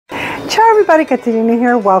Ciao everybody, Katerina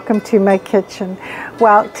here. Welcome to my kitchen.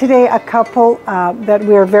 Well, today a couple that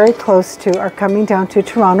we are very close to are coming down to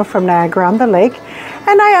Toronto from Niagara-on-the-Lake,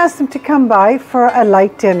 and I asked them to come by for a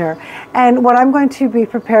light dinner. And what I'm going to be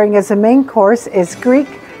preparing as a main course is Greek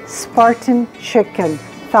Spartan chicken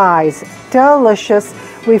thighs. Delicious.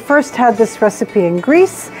 We first had this recipe in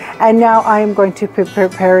Greece, and now I am going to be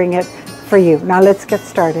preparing it for you. Now let's get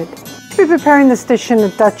started. To be preparing this dish in a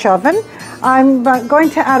Dutch oven, I'm going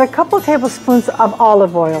to add a couple tablespoons of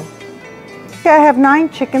olive oil. Okay, I have 9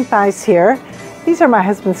 chicken thighs here. These are my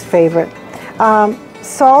husband's favorite.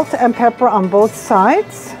 Salt and pepper on both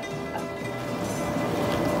sides.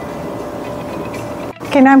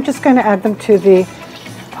 Okay, now I'm just going to add them to the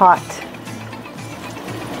pot.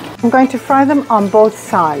 I'm going to fry them on both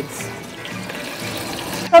sides.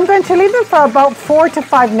 I'm going to leave them for about 4 to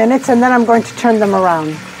 5 minutes, and then I'm going to turn them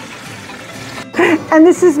around. And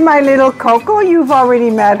this is my little Coco. You've already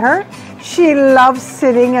met her. She loves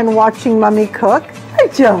sitting and watching Mommy cook. Hi,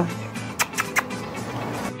 Joe.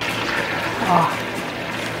 Oh.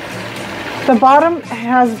 The bottom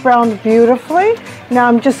has browned beautifully. Now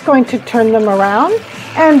I'm just going to turn them around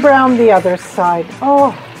and brown the other side.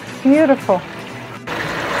 Oh, beautiful.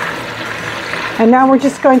 And now we're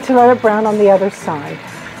just going to let it brown on the other side.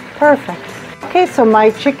 Perfect. Okay, so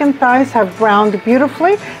my chicken thighs have browned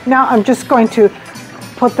beautifully. Now I'm just going to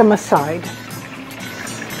put them aside.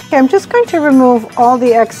 Okay, I'm just going to remove all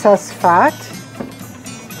the excess fat.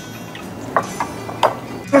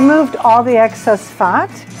 Removed all the excess fat.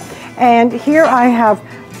 And here I have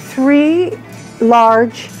 3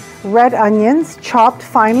 large red onions chopped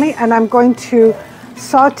finely, and I'm going to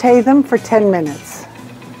saute them for 10 minutes.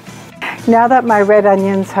 Now that my red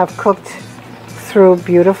onions have cooked through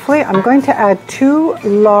beautifully, I'm going to add 2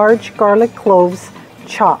 large garlic cloves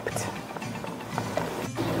chopped.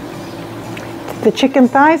 The chicken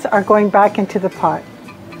thighs are going back into the pot.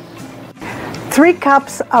 3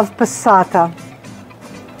 cups of passata.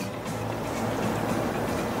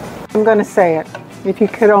 I'm going to say it, if you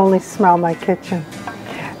could only smell my kitchen.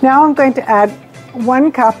 Now I'm going to add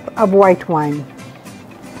 1 cup of white wine.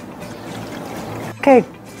 Okay,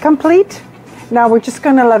 complete. Now we're just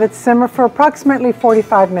going to let it simmer for approximately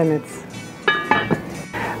 45 minutes.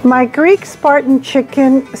 My Greek Spartan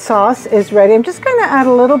chicken sauce is ready. I'm just going to add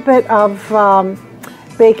a little bit of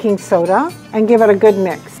baking soda and give it a good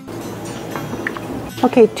mix.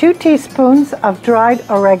 Okay, 2 teaspoons of dried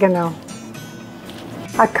oregano.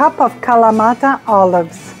 A cup of kalamata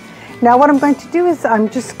olives. Now what I'm going to do is I'm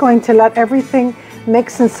just going to let everything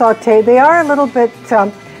mix and saute. They are a little bit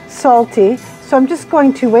salty. So I'm just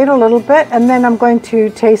going to wait a little bit, and then I'm going to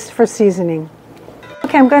taste for seasoning.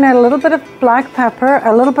 Okay, I'm going to add a little bit of black pepper,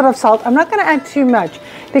 a little bit of salt. I'm not going to add too much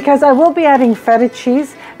because I will be adding feta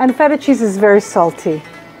cheese, and feta cheese is very salty.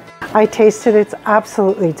 I tasted it, it's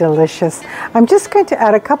absolutely delicious. I'm just going to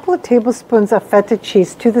add a couple of tablespoons of feta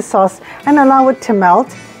cheese to the sauce and allow it to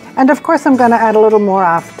melt. And of course I'm going to add a little more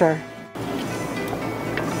after.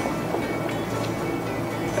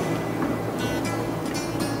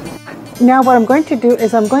 Now what I'm going to do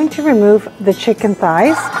is I'm going to remove the chicken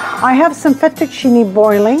thighs. I have some fettuccine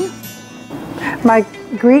boiling. My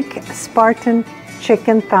Greek Spartan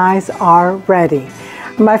chicken thighs are ready.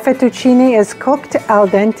 My fettuccine is cooked al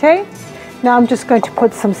dente. Now I'm just going to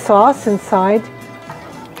put some sauce inside.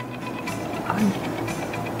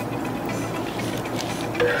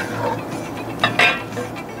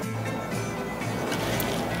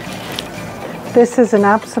 This is an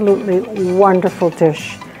absolutely wonderful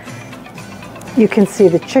dish. You can see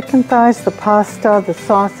the chicken thighs, the pasta, the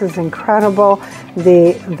sauce is incredible,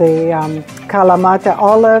 the kalamata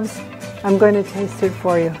olives. I'm going to taste it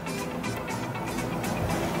for you.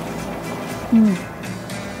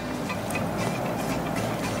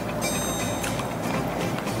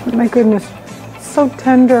 My goodness, so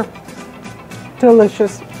tender,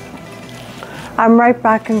 delicious. I'm right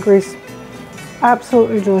back in Greece.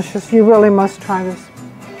 Absolutely delicious. You really must try this.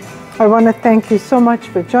 I want to thank you so much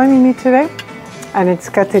for joining me today. And it's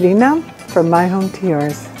Katerina, from my home to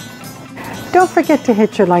yours. Don't forget to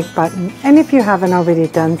hit your like button, and if you haven't already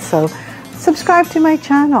done so, subscribe to my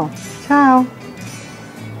channel. Ciao.